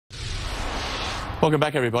Welcome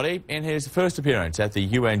back, everybody. In his first appearance at the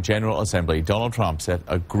UN General Assembly, Donald Trump set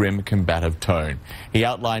a grim, combative tone. He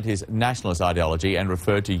outlined his nationalist ideology and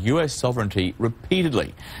referred to U.S. sovereignty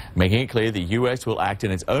repeatedly, making it clear the U.S. will act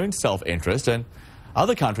in its own self-interest and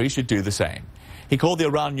other countries should do the same. He called the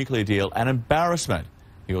Iran nuclear deal an embarrassment.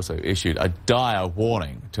 He also issued a dire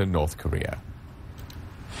warning to North Korea.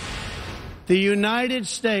 The United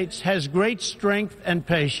States has great strength and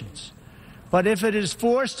patience. But if it is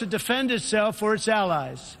forced to defend itself or its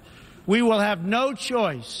allies, we will have no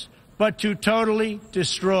choice but to totally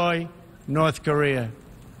destroy North Korea.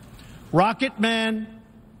 Rocket Man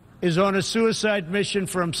is on a suicide mission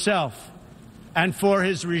for himself and for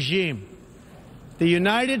his regime. The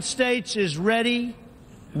United States is ready,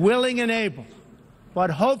 willing, and able, but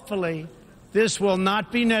hopefully this will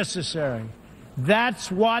not be necessary.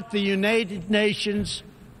 That's what the United Nations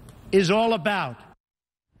is all about.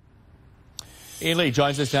 Ian Lee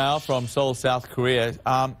joins us now from Seoul, South Korea.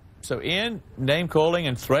 So, Ian, name-calling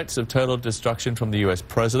and threats of total destruction from the U.S.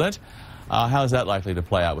 president. How is that likely to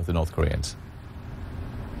play out with the North Koreans?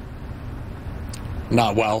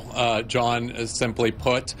 Not well, John. Simply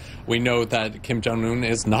put, we know that Kim Jong-un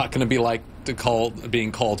is not going to be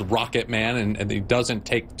being called Rocket Man, and he doesn't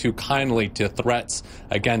take too kindly to threats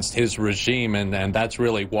against his regime, and that's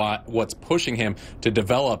really what's pushing him to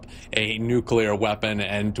develop a nuclear weapon.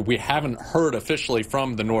 And we haven't heard officially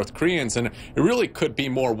from the North Koreans, and it really could be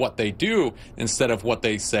more what they do instead of what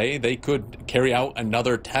they say. They could carry out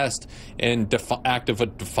another test in act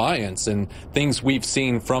of defiance and things we've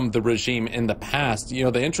seen from the regime in the past. You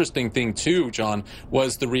know, the interesting thing too, John,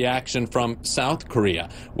 was the reaction from South Korea.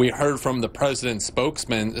 We heard from the president's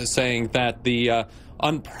spokesman saying that the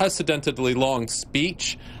unprecedentedly long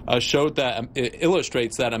speech showed that it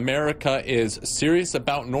illustrates that America is serious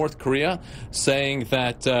about North Korea, saying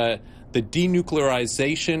that the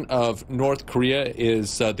denuclearization of North Korea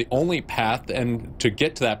is the only path, and to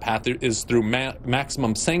get to that path is through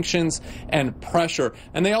maximum sanctions and pressure.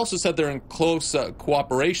 And they also said they're in close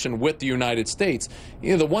cooperation with the United States.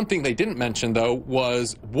 You know, the one thing they didn't mention, though,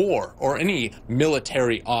 was war or any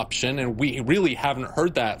military option, and we really haven't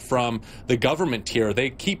heard that from the government here. They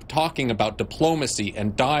keep talking about diplomacy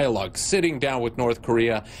and dialogue, sitting down with North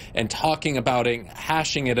Korea and talking about it,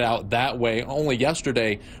 hashing it out that way. Only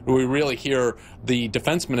yesterday, we really hear the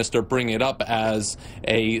defense minister bring it up as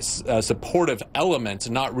a supportive element,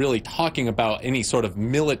 not really talking about any sort of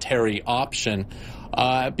military option,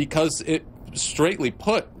 because it, straightly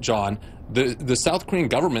put, John, the South Korean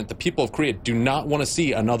government, the people of Korea, do not want to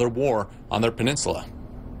see another war on their peninsula.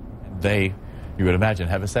 They, you would imagine,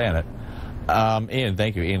 have a say in it. Ian,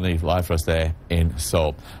 thank you. Ian Lee, live for us there in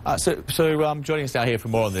Seoul. So joining us now here for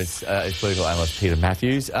more on this is political analyst Peter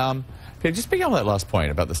Mathews. Peter, just picking up on that last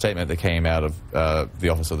point about the statement that came out of the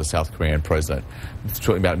office of the South Korean president,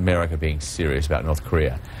 talking about America being serious about North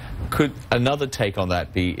Korea. Could another take on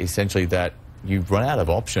that be essentially that you've run out of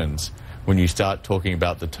options when you start talking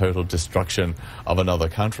about the total destruction of another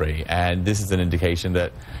country? And this is an indication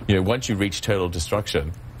that, you know, once you reach total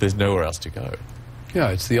destruction, there's nowhere else to go.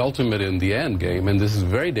 Yeah, it's the ultimate in the end game, and this is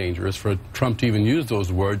very dangerous for Trump to even use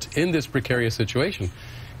those words in this precarious situation.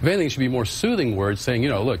 If anything, it should be more soothing words saying, you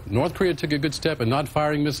know, look, North Korea took a good step in not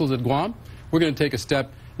firing missiles at Guam. We're going to take a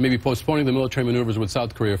step, maybe postponing the military maneuvers with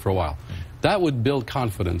South Korea for a while. That would build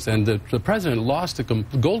confidence, and the president lost a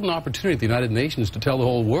golden opportunity at the United Nations to tell the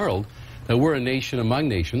whole world that we're a nation among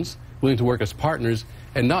nations, willing to work as partners,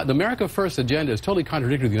 and not the America First agenda is totally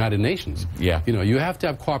contradictory to the United Nations. Yeah. You know, you have to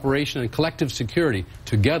have cooperation and collective security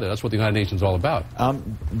together. That's what the United Nations is all about.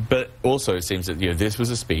 But also it seems that, you know, this was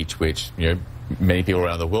a speech which, you know, many people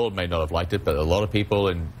around the world may not have liked it, but a lot of people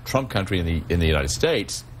in Trump country in the United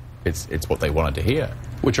States, it's what they wanted to hear.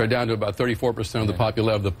 Which are down to about 34% of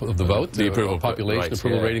the the vote, the approval population rates,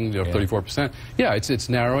 approval rating of 34%. Yeah, it's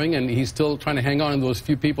narrowing, and he's still trying to hang on to those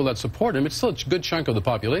few people that support him. It's still a good chunk of the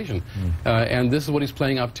population, and this is what he's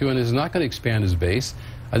playing up to, and is not going to expand his base.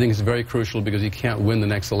 I think it's very crucial because he can't win the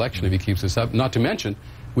next election if he keeps this up. Not to mention,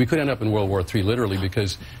 we could end up in World War III, literally,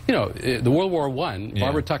 because, you know, the World War I,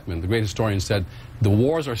 Barbara Tuchman, the great historian, said the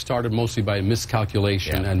wars are started mostly by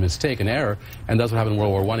miscalculation and mistake and error, and that's what happened in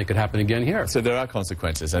World War I. It could happen again here. So there are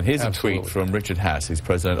consequences, and here's a tweet from Richard Haas, who's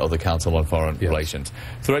president of the Council on Foreign Relations.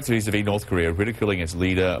 Threats vis-a-vis North Korea, ridiculing its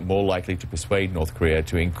leader, more likely to persuade North Korea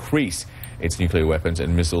to increase its nuclear weapons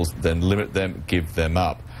and missiles than limit them, give them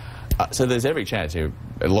up. So there's every chance here,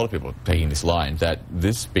 a lot of people are taking this line, that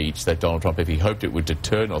this speech that Donald Trump, if he hoped it would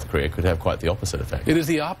deter North Korea, could have quite the opposite effect. It is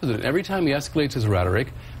the opposite. Every time he escalates his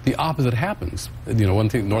rhetoric, the opposite happens. You know, one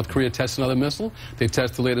thing, North Korea tests another missile, they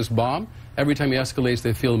test the latest bomb. Every time he escalates,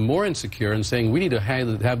 they feel more insecure and saying, we need to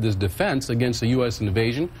have this defense against a U.S.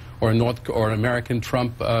 invasion or an American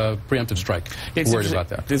Trump preemptive strike. Worried about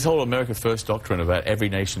that. This whole America First doctrine about every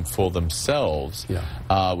nation for themselves,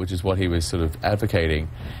 which is what he was sort of advocating.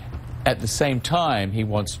 At the same time, he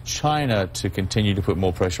wants China to continue to put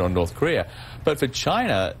more pressure on North Korea. But for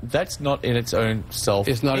China, that's not in its own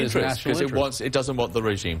self-interest. It's not its national interest. It doesn't want the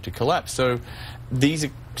regime to collapse. So these are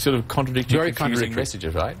sort of contradictory, confusing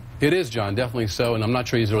messages, right? It is, John, definitely so, and I'm not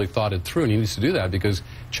sure he's really thought it through, and he needs to do that because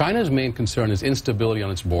China's main concern is instability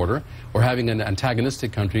on its border or having an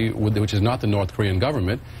antagonistic country which is not the North Korean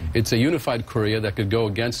government. It's a unified Korea that could go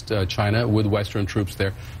against China with Western troops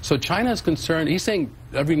there. So China is concerned, he's saying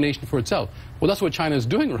every nation for itself. Well, that's what China is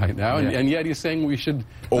doing right now, and yet he's saying we should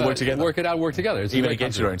work together. Work it out, work together. It's even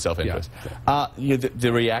against your own self-interest.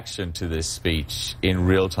 The reaction to this speech in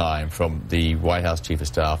real time from the White House Chief of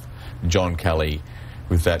Staff, John Kelly,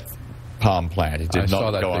 with that palm plant. It did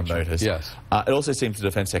not go unnoticed. Yes. It also seems the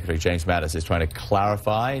Defense Secretary, James Mattis, is trying to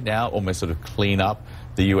clarify now, almost sort of clean up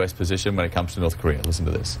the U.S. position when it comes to North Korea. Listen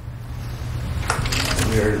to this.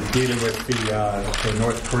 We're dealing with the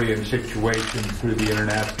North Korean situation through the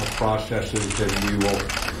international processes, and we will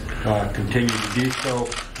continue to do so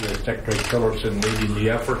with Secretary Tillerson leading the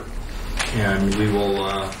effort, and we will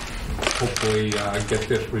hopefully get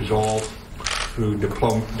this resolved through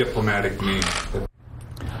diplomatic means.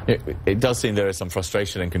 It does seem there is some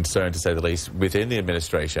frustration and concern, to say the least, within the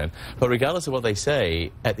administration. But regardless of what they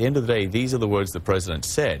say, at the end of the day, these are the words the president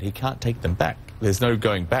said. He can't take them back. There's no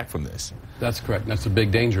going back from this. That's correct. That's a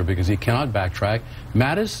big danger because he cannot backtrack.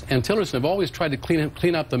 Mattis and Tillerson have always tried to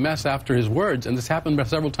clean up the mess after his words, and this happened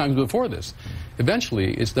several times before this.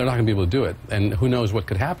 Eventually, they're not going to be able to do it, and who knows what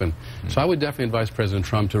could happen. So I would definitely advise President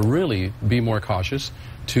Trump to really be more cautious,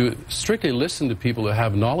 to strictly listen to people who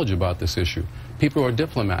have knowledge about this issue, people who are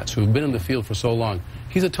diplomats, who have been in the field for so long.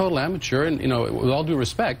 He's a total amateur, and, you know, with all due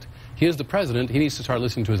respect, he is the president. He needs to start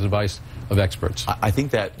listening to his advice of experts. I think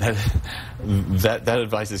that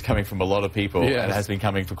advice is coming from a lot of people, yes, and has been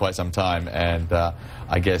coming for quite some time. And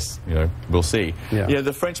I guess, you know, we'll see. Yeah. You know,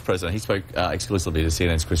 the French president, he spoke exclusively to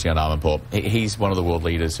CNN's Christian Amanpour. He's one of the world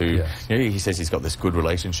leaders who, yes, you know, he says he's got this good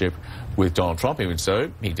relationship with Donald Trump. Even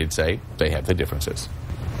so, he did say they have their differences.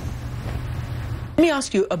 Let me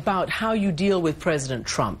ask you about how you deal with President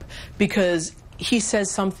Trump, because he says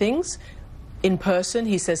some things in person,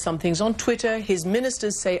 he says some things on Twitter, his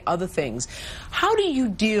ministers say other things. How do you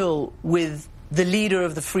deal with the leader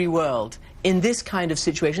of the free world in this kind of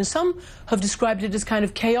situation? Some have described it as kind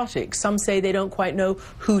of chaotic. Some say they don't quite know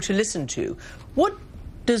who to listen to. What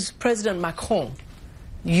does President Macron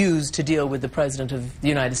use to deal with the President of the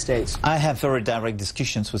United States? I have very direct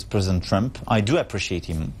discussions with President Trump. I do appreciate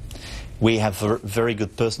him. We have a very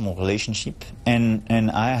good personal relationship,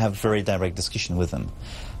 and I have very direct discussion with him.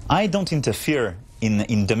 I don't interfere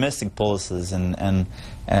in domestic policies and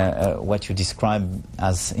what you describe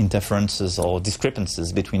as interferences or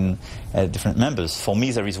discrepancies between different members. For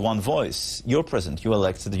me, there is one voice. You're president. You're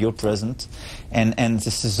elected. You're president. And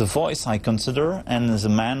this is the voice I consider and the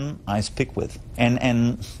man I speak with.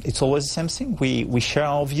 And it's always the same thing. We share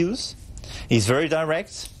our views. He's very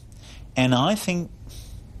direct. And I think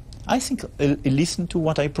he'll listen to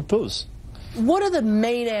what I propose. What are the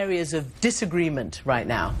main areas of disagreement right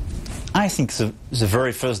now? I think the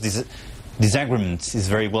very first disagreement is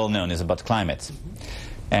very well known, is about climate.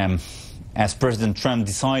 As President Trump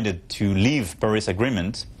decided to leave Paris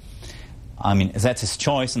Agreement, I mean, that's his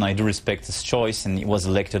choice, and I do respect his choice, and he was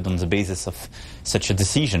elected on the basis of such a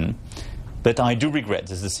decision. But I do regret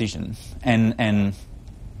this decision, and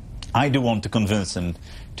I do want to convince him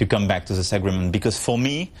to come back to this agreement, because for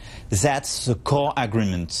me, that's the core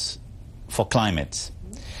agreement for climate.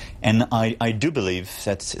 And I do believe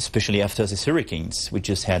that, especially after these hurricanes we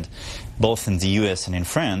just had, both in the US and in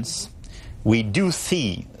France, we do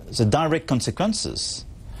see the direct consequences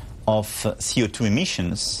of CO2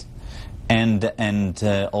 emissions and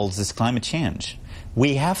all this climate change.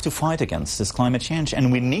 We have to fight against this climate change,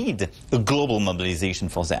 and we need a global mobilization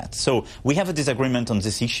for that. So we have a disagreement on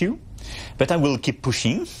this issue, but I will keep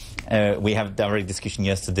pushing. We have direct discussion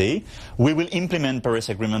yesterday. We will implement Paris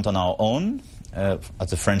Agreement on our own, at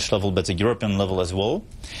the French level, but the European level as well.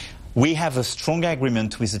 We have a strong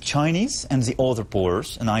agreement with the Chinese and the other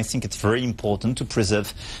powers, and I think it's very important to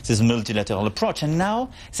preserve this multilateral approach. And now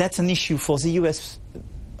that's an issue for the US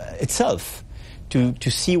itself, to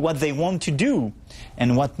see what they want to do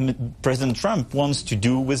and what President Trump wants to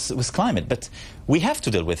do with climate. But we have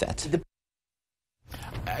to deal with that.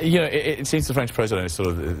 You know, it seems the French president is sort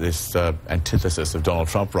of this antithesis of Donald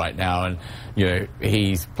Trump right now, and you know,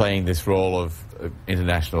 he's playing this role of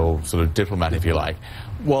international sort of diplomat, if you like,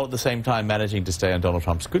 while at the same time managing to stay on Donald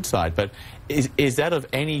Trump's good side. But is that of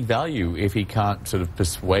any value if he can't sort of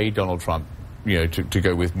persuade Donald Trump, you know, to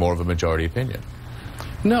go with more of a majority opinion?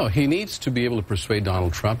 No, he needs to be able to persuade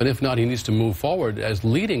Donald Trump, and if not, he needs to move forward as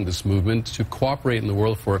leading this movement to cooperate in the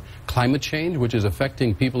world for climate change, which is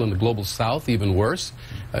affecting people in the global south even worse.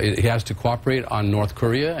 He has to cooperate on North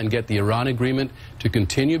Korea and get the Iran agreement to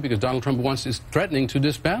continue, because Donald Trump is threatening to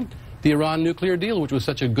disband the Iran nuclear deal, which was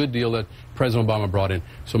such a good deal that President Obama brought in.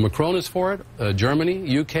 So Macron is for it,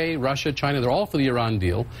 Germany, UK, Russia, China, they're all for the Iran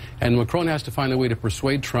deal, and Macron has to find a way to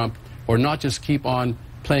persuade Trump, or not just keep on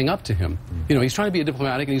playing up to him. You know, he's trying to be a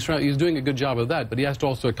diplomatic, and he's doing a good job of that, but he has to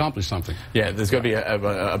also accomplish something. Yeah, there's got to be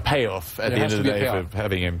a payoff at the end of the day for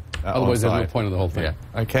having him Otherwise, on there's side. no point of the whole thing.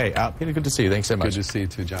 Yeah. Okay, Peter, good to see you. Thanks so much. Good to see you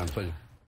too, John. Pleasure.